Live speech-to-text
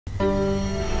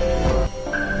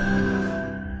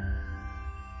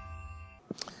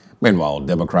Meanwhile,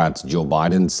 Democrat Joe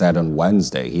Biden said on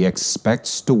Wednesday he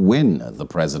expects to win the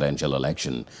presidential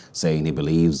election, saying he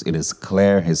believes it is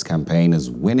clear his campaign is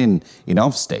winning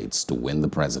enough states to win the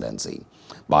presidency.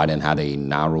 Biden had a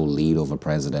narrow lead over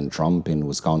President Trump in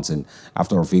Wisconsin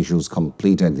after officials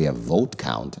completed their vote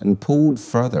count and pulled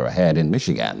further ahead in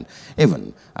Michigan,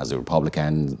 even as the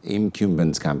Republican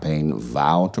incumbent's campaign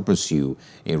vowed to pursue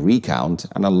a recount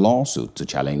and a lawsuit to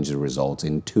challenge the results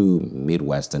in two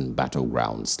Midwestern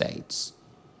battleground states.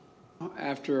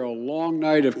 After a long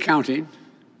night of counting,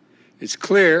 it's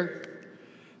clear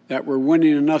that we're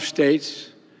winning enough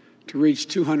states to reach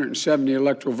 270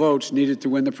 electoral votes needed to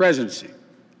win the presidency.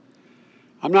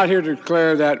 I'm not here to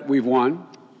declare that we've won,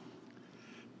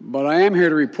 but I am here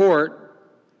to report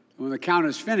that when the count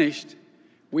is finished,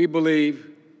 we believe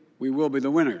we will be the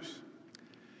winners.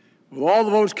 With all the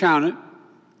votes counted,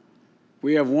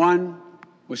 we have won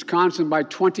Wisconsin by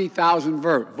 20,000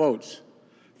 votes,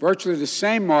 virtually the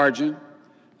same margin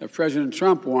that President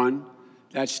Trump won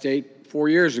that state 4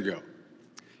 years ago.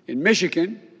 In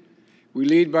Michigan, we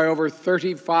lead by over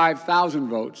 35,000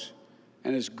 votes,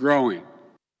 and it's growing.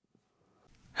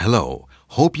 Hello,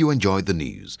 hope you enjoyed the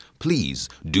news. Please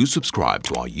do subscribe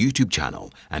to our YouTube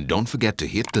channel and don't forget to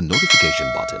hit the notification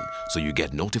button so you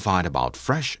get notified about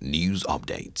fresh news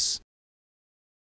updates.